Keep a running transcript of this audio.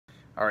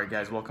Alright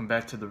guys, welcome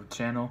back to the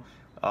channel.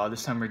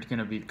 This time we're going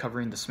to be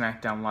covering the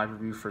SmackDown live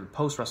review for the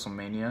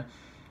post-WrestleMania.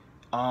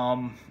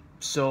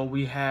 So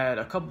we had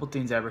a couple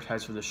things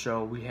advertised for the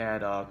show. We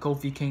had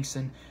Kofi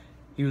Kingston.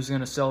 He was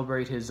going to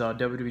celebrate his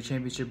WWE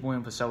Championship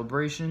win for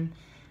Celebration.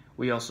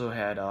 We also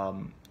had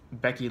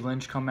Becky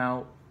Lynch come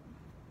out.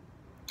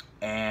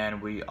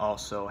 And we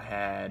also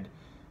had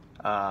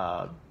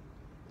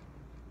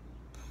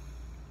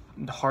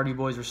the Hardy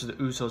Boyz versus the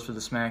Usos for the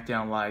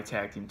SmackDown Live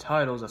Tag Team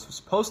titles. That was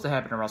supposed to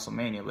happen at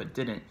WrestleMania, but it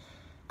didn't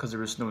because there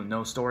was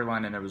no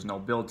storyline and there was no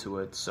build to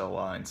it. So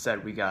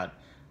instead, we got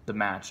the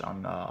match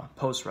on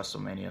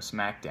post-WrestleMania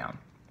SmackDown.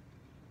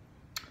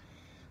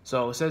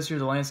 So it says here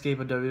the landscape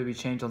of WWE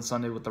changed on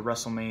Sunday with the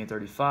WrestleMania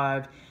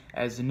 35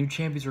 as the new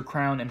champions were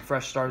crowned and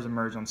fresh stars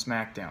emerged on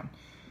SmackDown.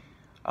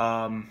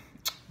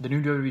 The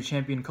new WWE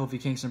Champion Kofi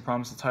Kingston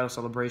promised a title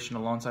celebration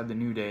alongside the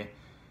New Day.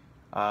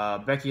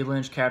 Becky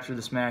Lynch captured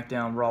the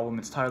SmackDown Raw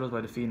Women's titles by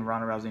defeating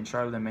Ronda Rousey and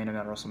Charlotte in main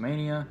event at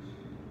WrestleMania.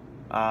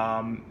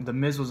 The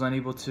Miz was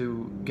unable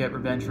to get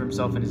revenge for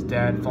himself and his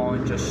dad,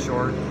 falling just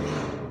short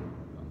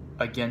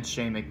against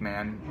Shane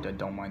McMahon.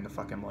 Don't mind the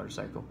fucking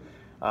motorcycle.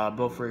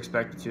 Both were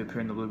expected to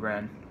appear in the blue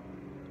brand.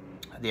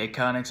 The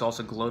Iconics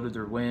also gloated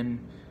their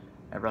win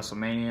at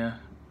WrestleMania.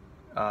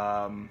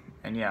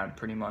 And yeah,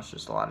 pretty much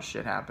just a lot of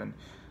shit happened.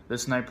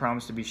 This night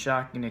promised to be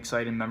shocking,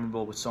 exciting,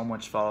 memorable, with so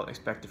much fallout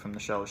expected from the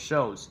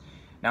shows.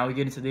 Now we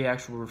get into the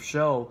actual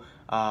show.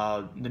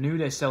 The New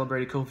Day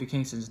celebrated Kofi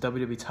Kingston's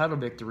WWE title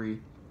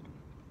victory,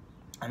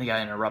 and they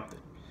got interrupted.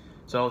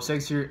 So it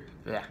says here,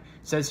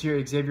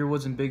 Xavier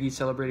Woods and Big E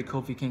celebrated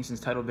Kofi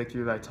Kingston's title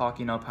victory by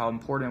talking up how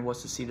important it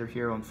was to see their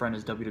hero and friend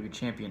as WWE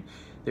Champion.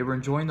 They were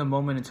enjoying the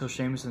moment until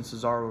Sheamus and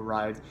Cesaro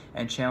arrived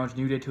and challenged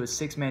New Day to a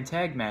 6-man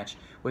tag match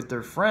with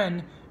their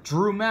friend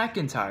Drew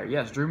McIntyre.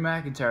 Yes, Drew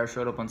McIntyre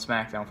showed up on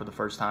SmackDown for the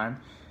first time.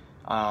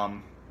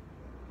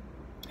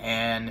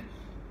 And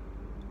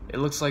it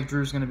looks like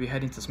Drew's going to be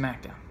heading to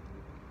SmackDown,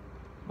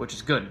 which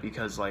is good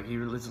because like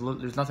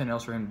there's nothing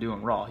else for him to do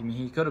in Raw. I mean,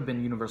 he could have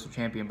been Universal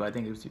Champion, but I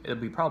think it'd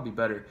be probably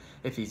better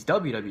if he's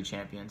WWE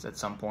Champions at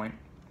some point.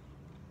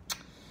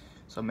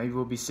 So maybe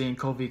we'll be seeing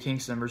Kofi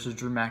Kingston versus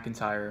Drew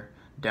McIntyre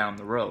down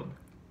the road.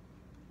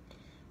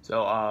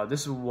 So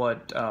this is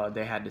what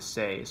they had to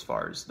say as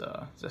far as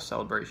the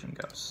celebration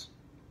goes.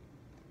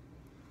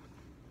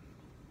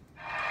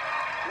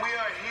 We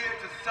are here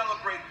to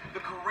celebrate the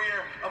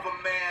career of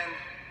a man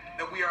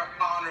that we are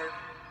honored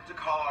to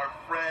call our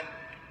friend,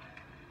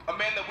 a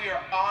man that we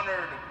are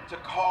honored to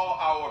call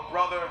our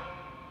brother.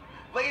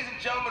 Ladies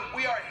and gentlemen,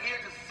 we are here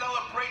to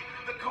celebrate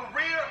the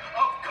career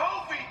of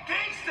Kofi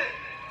Kingston.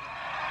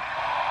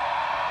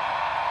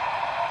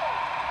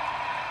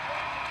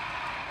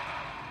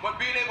 But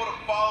being able to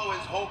follow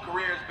his whole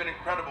career has been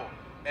incredible.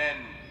 And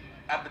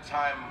at the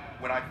time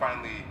when I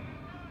finally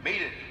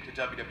made it to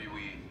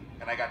WWE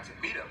and I got to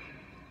meet him,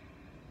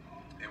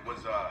 it was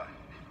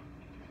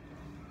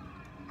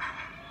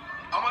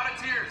I'm out of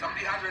tears. I'm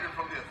dehydrated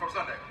from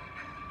Sunday.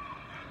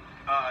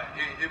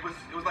 It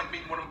was like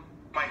meeting one of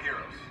my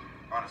heroes,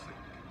 honestly.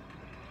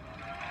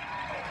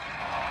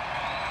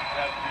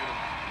 That's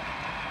beautiful.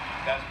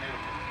 That's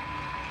beautiful.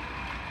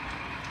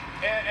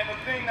 And the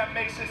thing that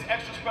makes this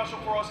extra special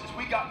for us is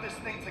we got this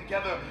thing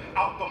together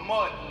out the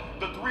mud.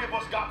 The three of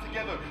us got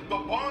together. The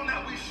bond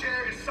that we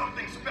share is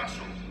something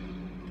special.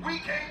 We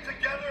came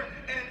together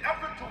in an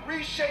effort to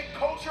reshape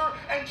culture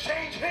and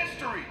change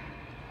history.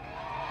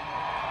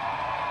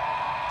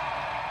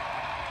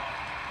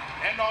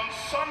 And on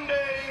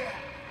Sunday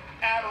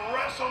at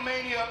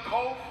WrestleMania,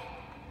 Kofi,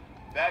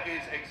 that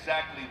is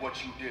exactly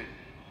what you did.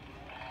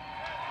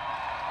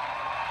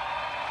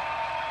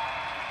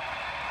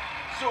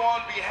 So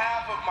on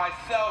behalf of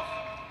myself,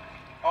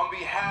 on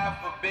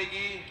behalf of Big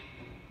E,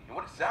 and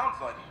what it sounds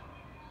like,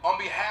 on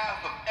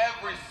behalf of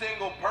every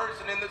single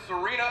person in this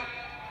arena,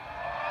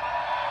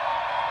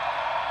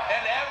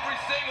 and every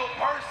single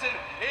person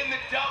in the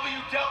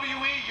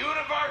WWE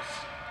Universe,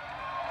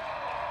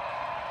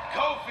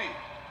 Kofi,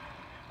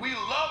 we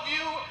love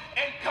you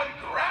and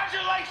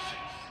congratulations.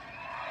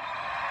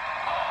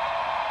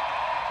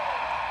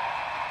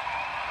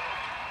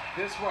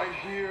 This right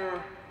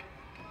here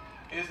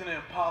is an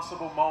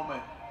impossible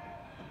moment.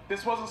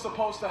 This wasn't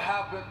supposed to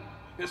happen.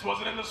 This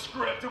wasn't in the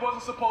script. It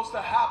wasn't supposed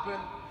to happen.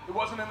 It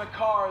wasn't in the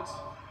cards.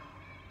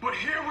 But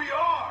here we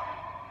are.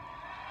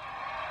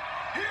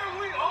 Here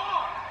we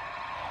are.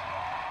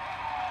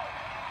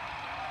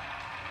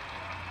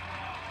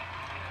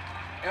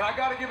 And I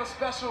gotta give a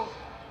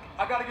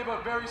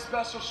very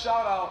special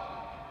shout out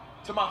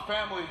to my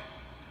family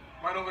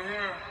right over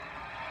here.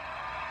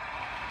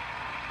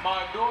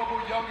 My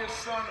adorable youngest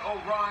son,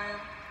 Orion.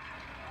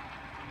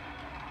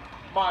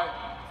 My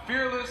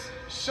fearless,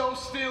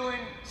 show-stealing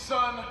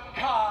son,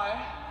 Kai.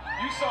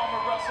 You saw him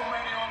at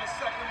WrestleMania on the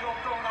second row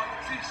throwing out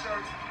the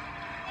t-shirts.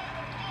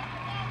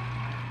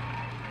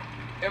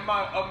 And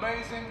my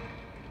amazing,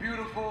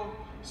 beautiful,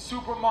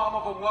 super mom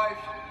of a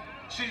wife,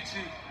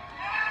 Chi-Chi.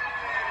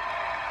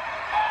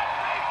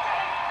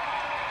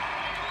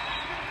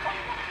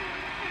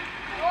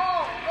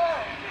 Oh,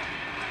 man.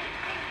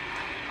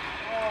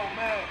 Oh,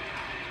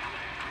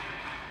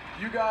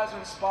 guys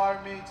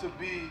inspire me to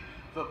be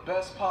the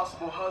best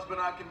possible husband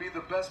I can be,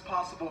 the best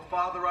possible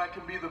father I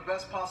can be, the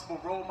best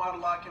possible role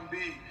model I can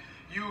be.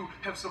 You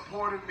have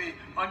supported me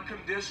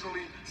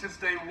unconditionally since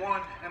day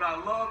one, and I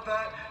love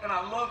that, and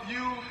I love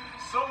you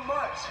so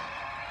much.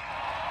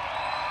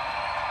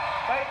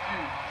 Thank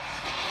you.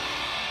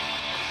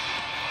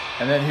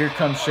 And then here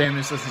comes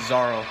Sheamus and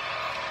Cesaro. You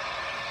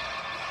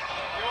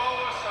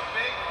owe us a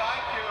big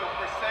thank you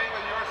for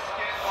saving your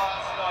skin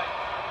last night.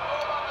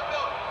 Move on the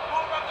building.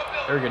 Move on the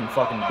building. They're getting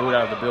fucking booed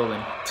out of the building.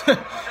 Seth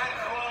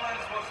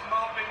Rollins was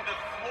mopping the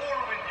floor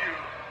with you.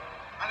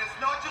 And it's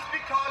not just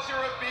because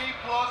you're a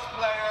B-plus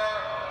player.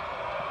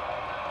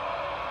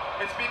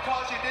 It's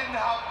because you didn't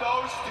have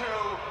those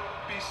two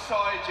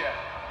beside you.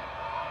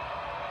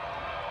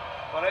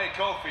 But hey,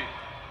 Kofi,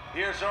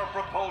 here's our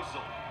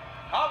proposal.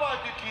 How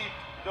about you keep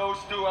those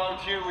two out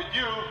here with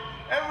you,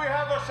 and we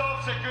have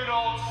ourselves a good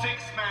old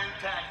six-man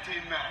tag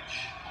team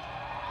match?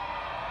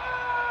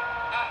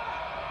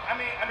 I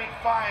mean,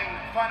 fine,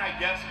 I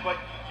guess, but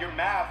your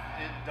math,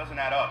 it doesn't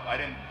add up. I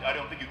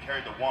don't think you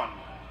carried the one.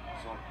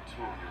 There's only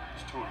two of you.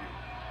 There's two of you.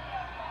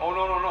 Oh,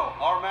 no.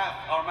 Our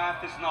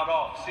math is not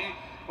off. See,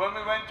 when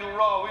we went to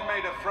Raw, we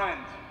made a friend.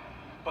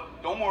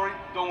 But don't worry,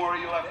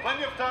 you'll have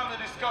plenty of time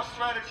to discuss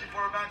strategy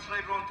for a match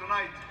later on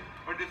tonight,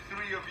 where the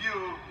three of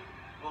you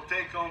will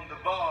take on the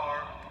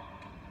Bar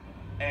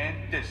and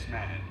this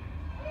man.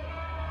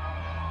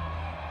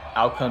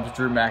 Out comes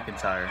Drew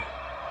McIntyre.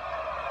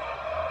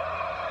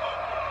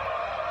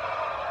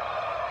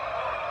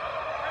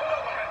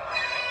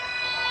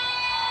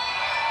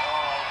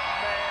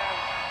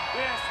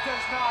 This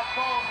does not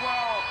bode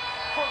well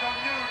for the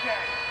New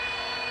Day.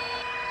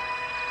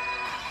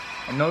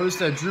 I noticed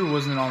that Drew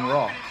wasn't on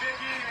Raw.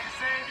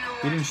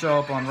 He didn't show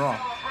up on Raw,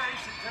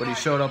 but he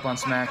showed up on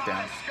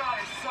SmackDown.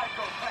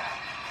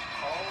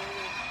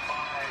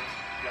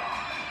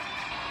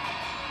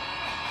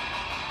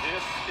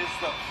 This is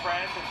the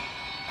friend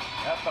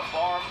that the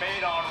Bar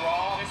made on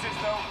Raw. This is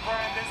no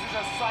friend, this is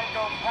a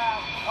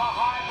psychopath, a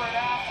hybrid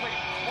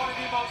athlete, one of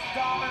the most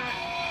dominant,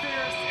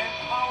 fierce, and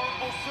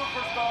powerful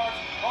superstars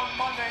on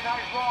Monday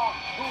Night Raw,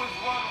 who has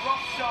run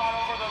roughshod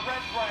over the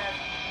Red brand,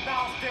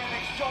 now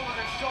standing shoulder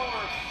to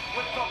shoulder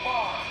with the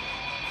Bar.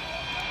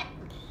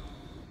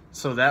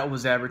 So that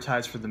was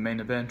advertised for the main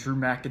event. Drew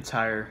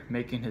McIntyre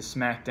making his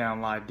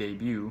SmackDown Live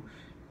debut,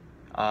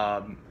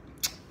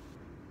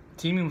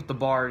 teaming with the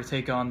Bar to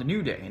take on the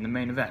New Day in the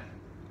main event.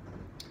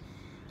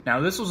 Now,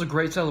 this was a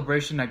great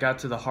celebration that got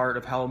to the heart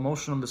of how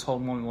emotional this whole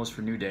moment was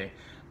for New Day.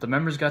 The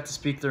members got to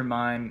speak their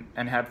mind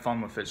and had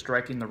fun with it,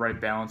 striking the right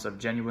balance of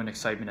genuine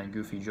excitement and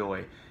goofy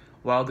joy.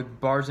 While the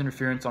Bar's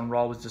interference on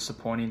Raw was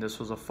disappointing, this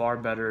was a far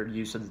better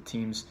use of the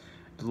team's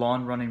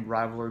long-running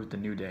rivalry with the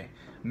New Day.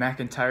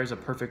 McIntyre is a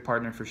perfect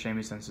partner for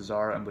Sheamus and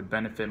Cesaro and would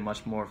benefit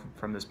much more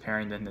from this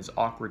pairing than his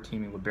awkward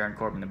teaming with Baron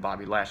Corbin and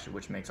Bobby Lashley,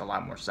 which makes a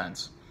lot more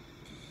sense.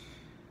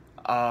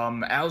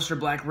 Aleister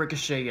Black,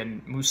 Ricochet,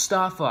 and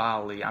Mustafa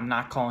Ali, I'm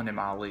not calling him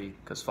Ali,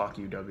 because fuck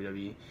you,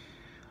 WWE,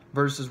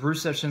 versus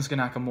Rusev, Shinsuke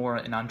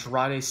Nakamura, and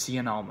Andrade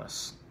Cien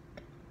Almas.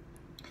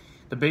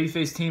 The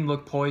babyface team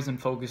looked poised and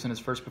focused in his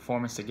first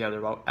performance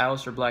together, while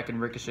Aleister Black and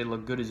Ricochet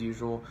looked good as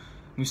usual.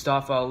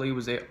 Mustafa Ali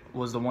was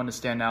the one to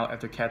stand out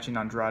after catching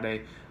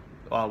Andrade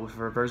with a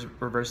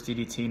reverse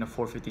DDT and a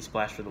 450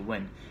 splash for the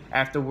win.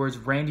 Afterwards,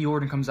 Randy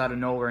Orton comes out of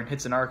nowhere and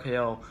hits an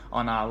RKO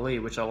on Ali,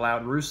 which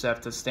allowed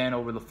Rusev to stand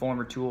over the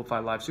former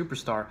 205 Live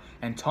superstar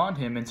and taunt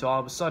him until all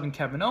of a sudden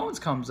Kevin Owens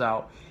comes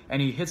out and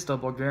he hits the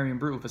Bulgarian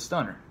Brute with a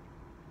stunner.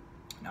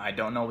 Now, I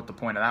don't know what the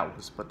point of that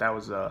was, but that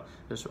was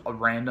just a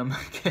random...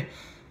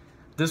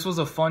 This was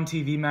a fun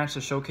TV match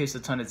that showcased a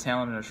ton of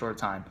talent in a short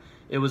time.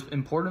 It was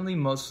importantly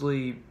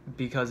mostly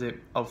because it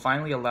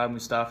finally allowed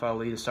Mustafa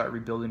Ali to start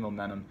rebuilding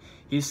momentum.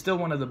 He's still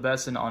one of the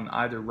best on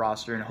either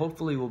roster and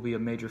hopefully will be a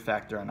major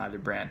factor on either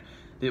brand.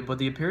 But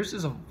the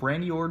appearances of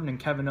Randy Orton and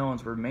Kevin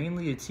Owens were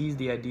mainly to tease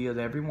the idea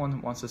that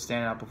everyone wants to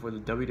stand out before the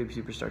WWE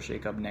Superstar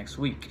Shakeup next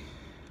week.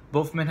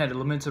 Both men had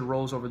limited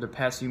roles over the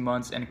past few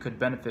months and could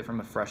benefit from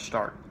a fresh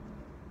start.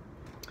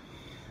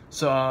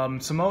 So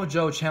Samoa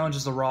Joe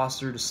challenges the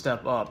roster to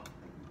step up.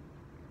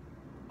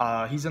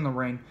 He's in the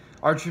ring.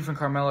 R-Truth and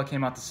Carmella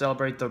came out to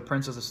celebrate the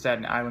Princess of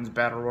Staten Island's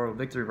Battle Royal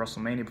victory at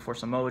WrestleMania before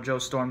Samoa Joe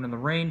stormed in the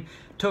ring,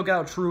 took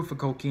out Truth for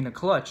Coquina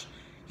Clutch.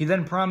 He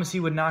then promised he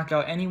would knock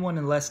out anyone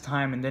in less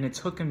time, and then it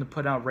took him to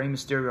put out Rey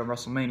Mysterio at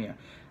WrestleMania.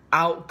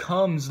 Out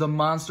comes the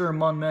monster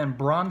among men,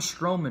 Braun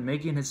Strowman,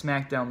 making his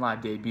SmackDown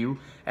Live debut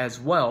as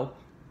well,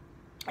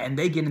 and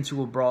they get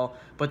into a brawl,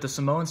 but the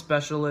Samoan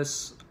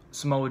specialist,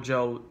 Samoa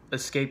Joe,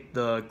 escaped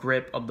the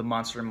grip of the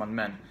monster among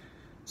men.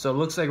 So it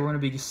looks like we're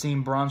going to be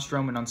seeing Braun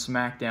Strowman on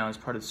SmackDown as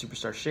part of the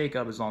Superstar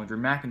Shakeup, as long as Drew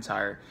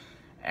McIntyre,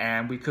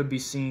 and we could be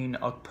seeing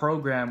a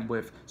program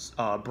with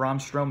Braun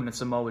Strowman and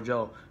Samoa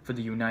Joe for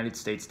the United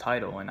States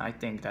title, and I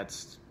think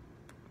that's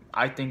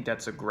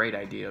a great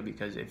idea,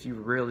 because if you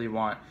really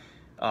want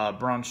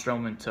Braun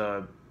Strowman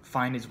to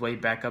find his way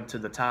back up to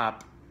the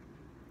top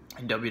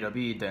in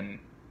WWE, then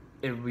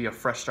it would be a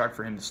fresh start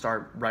for him to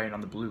start right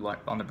on the blue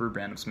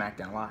brand of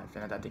SmackDown Live,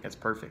 and I think that's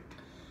perfect.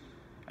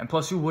 And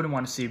plus, who wouldn't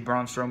want to see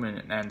Braun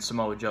Strowman and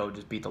Samoa Joe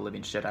just beat the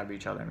living shit out of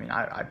each other? I mean,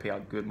 I'd pay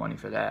out good money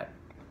for that.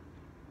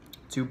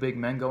 Two big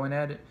men going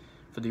at it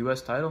for the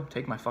U.S. title?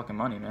 Take my fucking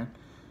money, man.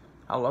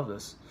 I love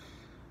this.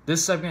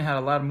 This segment had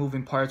a lot of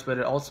moving parts, but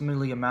it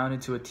ultimately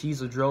amounted to a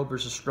tease of Joe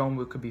versus Strowman,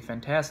 which could be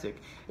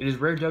fantastic. It is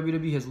rare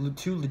WWE has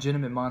two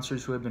legitimate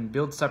monsters who have been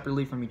built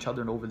separately from each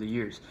other over the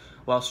years.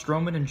 While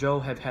Strowman and Joe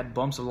have had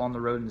bumps along the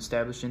road in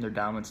establishing their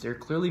dominance, they are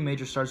clearly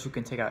major stars who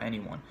can take out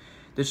anyone.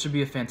 This should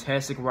be a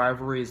fantastic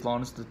rivalry as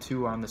long as the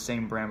two are on the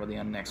same brand by the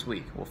end of next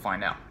week. We'll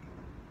find out.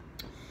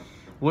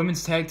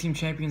 Women's Tag Team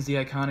Champions, the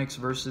Iconics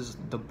versus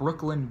the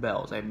Brooklyn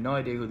Bells. I have no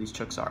idea who these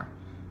chicks are,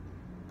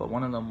 but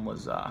one of them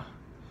was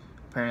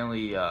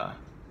apparently a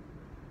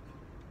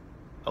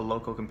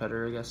local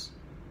competitor, I guess.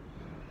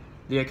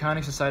 The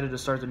Iconics decided to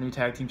start their new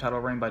tag team title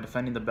reign by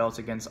defending the belts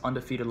against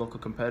undefeated local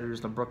competitors,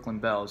 the Brooklyn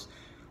Bells.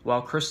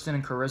 While Kristen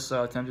and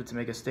Carissa attempted to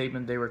make a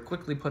statement, they were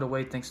quickly put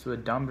away thanks to a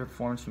dominant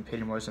performance from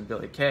Paige Morris and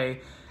Billie Kay.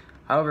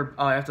 However,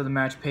 after the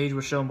match, Paige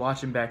was shown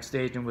watching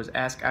backstage and was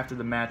asked after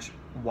the match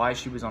why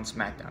she was on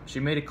SmackDown. She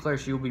made it clear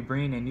she will be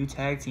bringing a new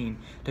tag team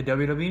to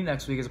WWE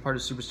next week as a part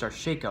of Superstar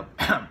Shakeup.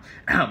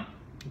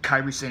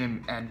 Kairi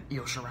Sane and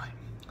Io Shirai.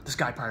 The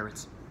Sky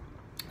Pirates.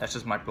 That's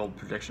just my bold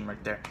prediction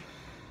right there.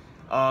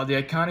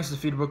 The Iconics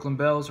defeated Brooklyn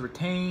Bells,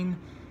 retain.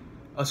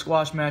 A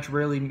squash match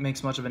rarely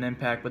makes much of an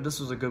impact, but this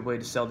was a good way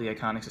to sell the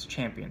Iconics as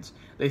champions.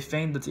 They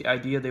feigned that the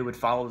idea they would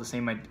follow the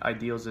same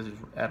ideals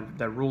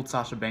that ruled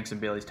Sasha Banks and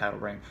Bayley's title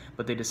reign,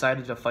 but they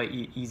decided to fight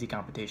easy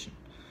competition.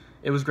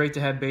 It was great to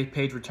have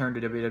Paige return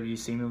to WWE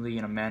seemingly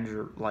in a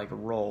manager-like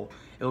role.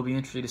 It will be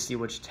interesting to see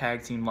which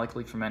tag team,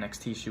 likely from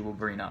NXT, she will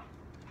bring up.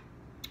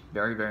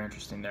 Very, very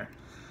interesting there.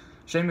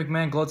 Shane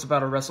McMahon gloats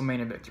about a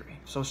WrestleMania victory.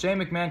 So Shane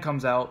McMahon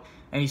comes out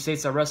and he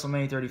states that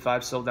WrestleMania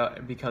 35 sold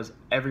out because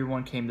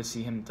everyone came to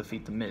see him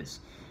defeat The Miz.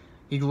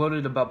 He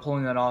gloated about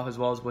pulling that off as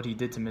well as what he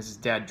did to Miz's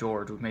dad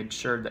George, who made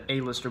sure the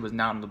A-lister was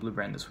not on the blue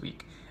brand this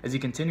week. As he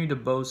continued to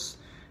boast,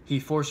 he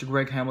forced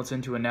Greg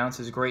Hamilton to announce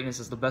his greatness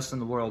as the best in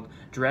the world,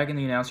 dragging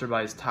the announcer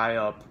by his tie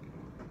up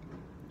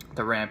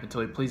the ramp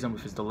until he pleased him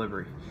with his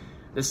delivery.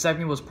 This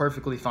segment was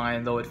perfectly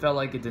fine, though it felt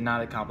like it did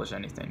not accomplish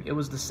anything. It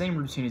was the same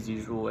routine as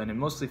usual, and it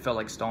mostly felt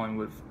like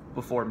stalling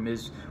before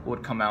Miz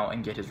would come out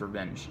and get his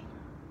revenge,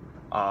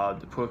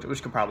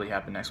 which could probably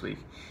happen next week.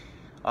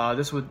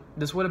 This would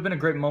have been a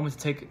great moment to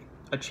take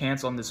a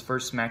chance on this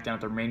first SmackDown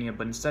at the Mania,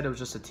 but instead it was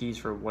just a tease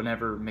for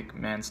whenever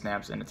McMahon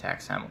snaps and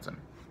attacks Hamilton.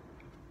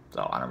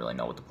 So I don't really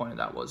know what the point of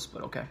that was,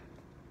 but okay.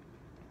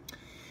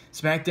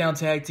 SmackDown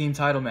Tag Team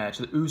title match,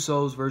 the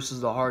Usos versus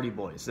the Hardy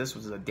Boyz. This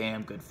was a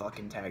damn good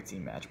fucking tag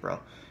team match, bro.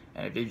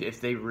 And if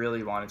they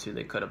really wanted to,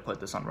 they could have put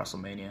this on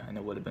WrestleMania, and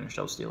it would have been a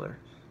show stealer.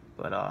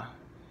 But,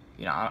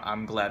 you know,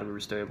 I'm glad we were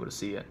still able to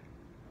see it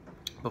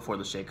before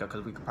the shakeup,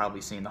 because we could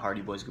probably see the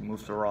Hardy Boyz could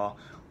move to Raw.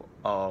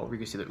 We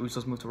could see the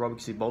Usos move to Raw. We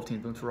could see both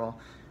teams move to Raw.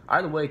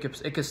 Either way,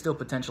 it could still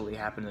potentially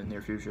happen in the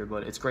near future,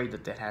 but it's great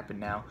that happened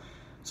now.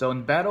 So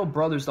in Battle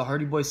Brothers, the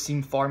Hardy Boyz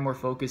seemed far more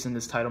focused in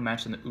this title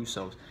match than the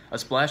Usos. A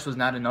splash was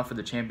not enough for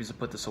the champions to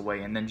put this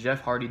away, and then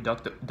Jeff Hardy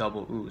ducked a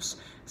double Us,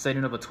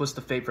 setting up a twist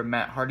of fate for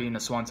Matt Hardy and a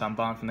Swanton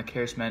Bomb from the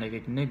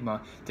charismatic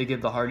Enigma to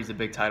give the Hardys a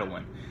big title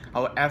win.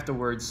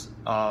 Afterwards,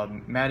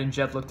 Matt and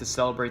Jeff looked to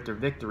celebrate their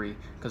victory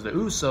because the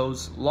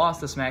Usos lost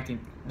the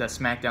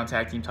SmackDown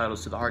Tag Team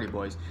titles to the Hardy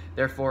Boyz.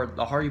 Therefore,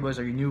 the Hardy Boyz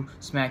are your new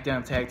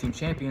SmackDown Tag Team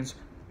champions.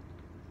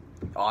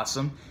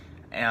 Awesome.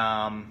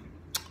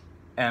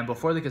 And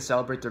before they could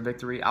celebrate their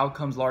victory, out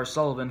comes Lars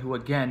Sullivan, who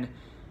again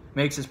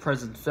makes his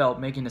presence felt,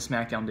 making his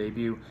SmackDown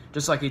debut.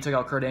 Just like he took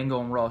out Kurt Angle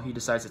and Raw, he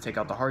decides to take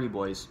out the Hardy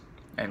Boyz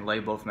and lay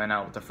both men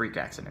out with a freak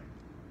accident.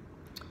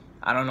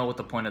 I don't know what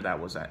the point of that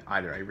was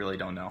either. I really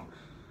don't know.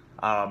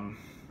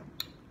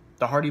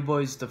 The Hardy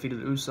Boyz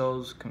defeated the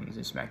Usos, comes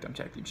in SmackDown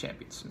Tag Team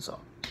Champions, and so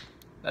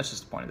that's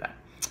just the point of that.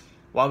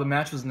 While the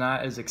match was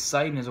not as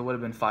exciting as it would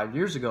have been 5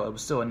 years ago, it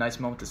was still a nice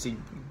moment to see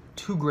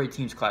two great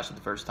teams clash for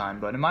the first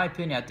time. But in my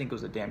opinion, I think it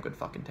was a damn good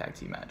fucking tag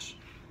team match.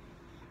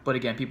 But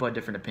again, people had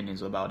different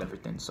opinions about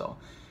everything, so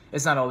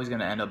it's not always going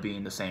to end up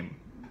being the same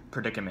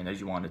predicament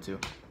as you wanted to.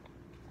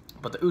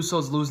 But the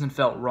Usos losing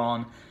felt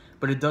wrong,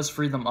 but it does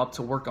free them up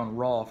to work on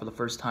Raw for the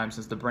first time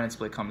since the brand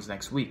split comes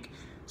next week.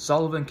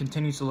 Sullivan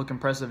continues to look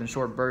impressive in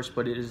short bursts,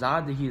 but it is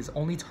odd that he is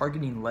only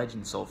targeting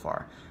legends so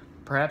far.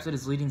 Perhaps it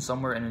is leading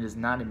somewhere and it is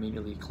not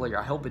immediately clear.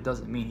 I hope it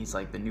doesn't mean he's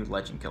like the new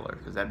legend killer,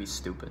 because that'd be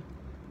stupid.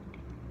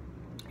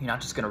 You're not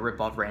just going to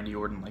rip off Randy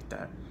Orton like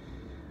that.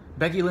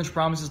 Becky Lynch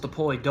promises to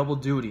pull a double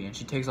duty, and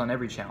she takes on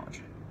every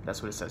challenge.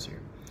 That's what it says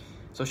here.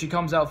 So she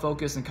comes out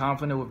focused and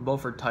confident with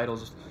both her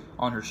titles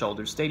on her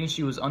shoulders, stating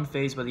she was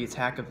unfazed by the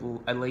attack of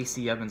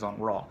Lacey Evans on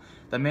Raw.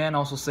 The man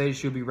also stated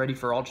she would be ready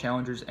for all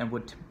challengers and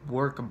would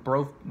work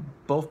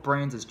both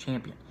brands as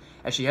champion.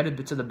 As she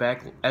headed to the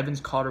back,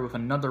 Evans caught her with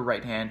another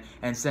right hand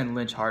and sent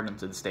Lynch hard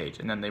onto the stage,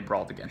 and then they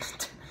brawled again.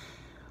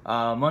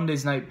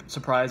 Monday's Night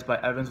Surprise by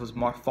Evans was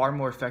far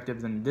more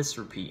effective than this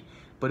repeat,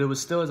 but it was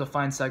still as a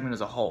fine segment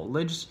as a whole.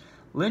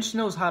 Lynch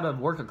knows how to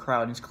work a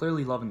crowd and is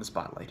clearly loving the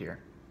spotlight here.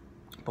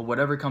 But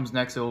whatever comes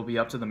next, it will be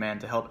up to the man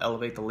to help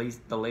elevate the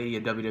lady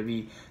of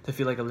WWE to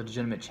feel like a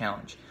legitimate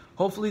challenge.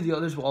 Hopefully the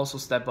others will also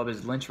step up,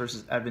 as Lynch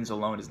versus Evans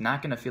alone is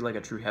not going to feel like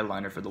a true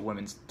headliner for the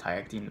women's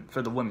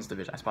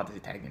division. I was about to say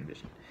tag team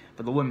division.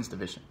 For the women's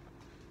division.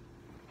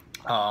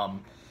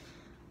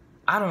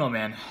 I don't know,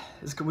 man.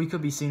 We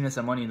could be seeing this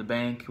at Money in the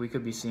Bank. We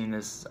could be seeing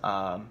this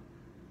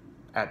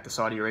at the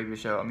Saudi Arabia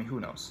show. I mean, who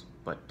knows?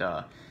 But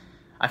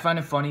I find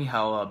it funny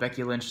how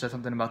Becky Lynch said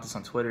something about this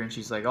on Twitter, and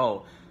she's like,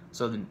 "Oh,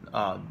 so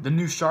the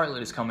new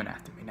Charlotte is coming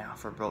after me now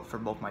for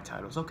both my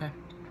titles." Okay.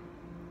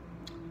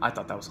 I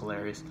thought that was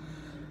hilarious.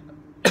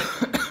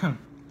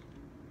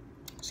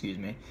 Excuse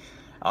me.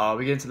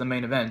 We get into the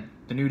main event,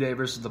 The New Day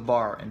versus The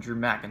Bar and Drew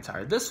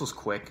McIntyre. This was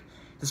quick.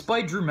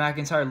 Despite Drew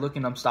McIntyre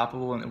looking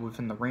unstoppable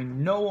within the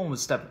ring, no one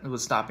was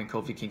stopping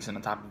Kofi Kingston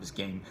on top of his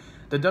game.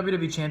 The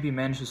WWE Champion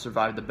managed to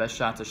survive the best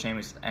shots of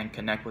Sheamus and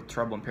connect with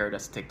Trouble in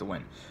Paradise to take the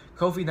win.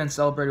 Kofi then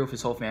celebrated with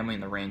his whole family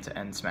in the ring to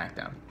end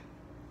SmackDown.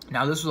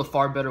 Now, this was a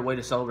far better way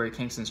to celebrate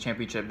Kingston's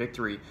championship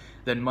victory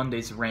than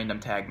Monday's random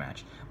tag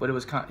match, but it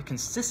was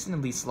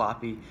consistently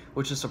sloppy,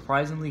 which is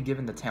surprisingly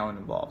given the talent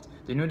involved.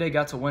 The New Day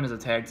got to win as a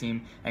tag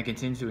team and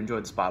continued to enjoy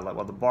the spotlight,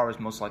 while the Bar was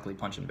most likely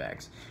punching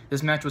bags.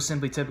 This match was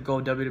simply typical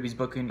of WWE's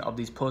booking of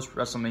these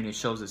post-WrestleMania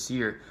shows this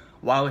year,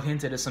 while it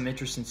hinted at some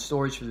interesting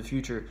stories for the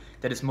future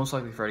that is most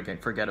likely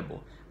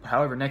forgettable.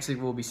 However, next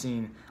week we'll be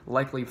seeing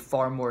likely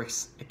far more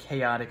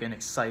chaotic and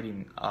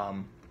exciting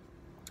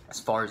as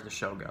far as the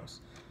show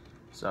goes.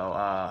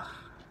 So,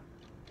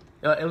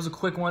 it was a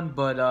quick one,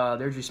 but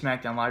there's your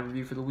SmackDown Live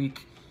review for the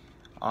week.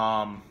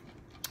 I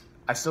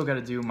still got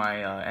to do my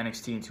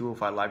NXT and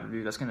 205 Live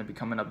review. That's going to be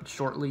coming up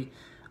shortly.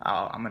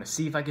 I'm going to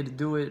see if I could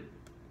do it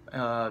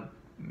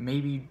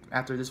maybe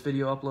after this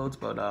video uploads,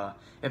 but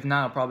if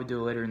not, I'll probably do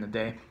it later in the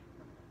day.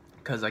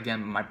 Because,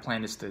 again, my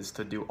plan is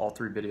to do all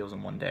 3 videos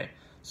in one day.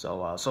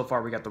 So, so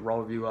far we got the Raw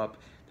review up.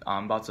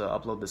 I'm about to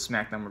upload the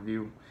SmackDown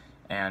review.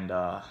 And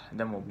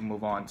then we'll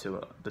move on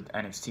to the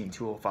NXT and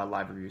 205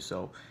 Live review.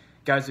 So,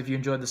 guys, if you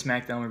enjoyed the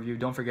SmackDown review,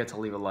 don't forget to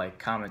leave a like,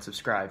 comment,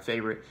 subscribe,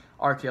 favorite,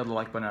 RKL the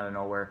like button out of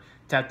nowhere,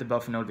 tap the bell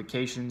for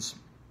notifications.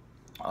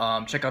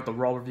 Check out the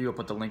Raw review. I'll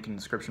put the link in the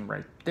description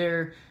right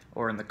there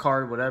or in the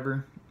card,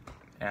 whatever.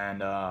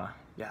 And,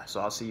 yeah, so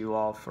I'll see you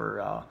all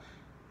for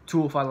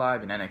 205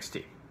 Live and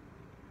NXT.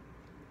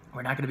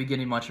 We're not going to be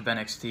getting much of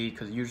NXT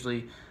because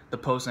usually the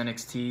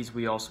post-NXTs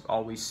we also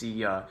always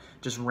see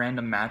just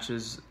random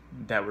matches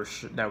that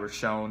were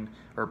shown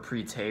or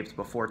pre-taped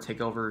before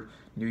TakeOver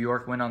New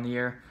York went on the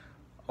air,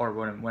 or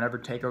whenever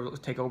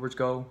takeovers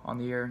go on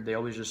the air, they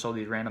always just show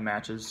these random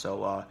matches.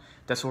 So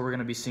that's what we're going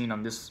to be seeing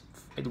on this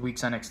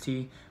week's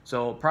NXT.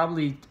 So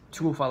probably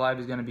 205 Live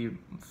is going to be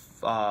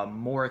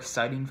more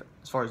exciting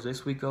as far as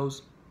this week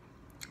goes,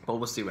 but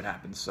we'll see what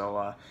happens.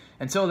 So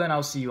until then,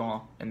 I'll see you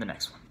all in the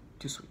next one.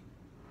 Too sweet.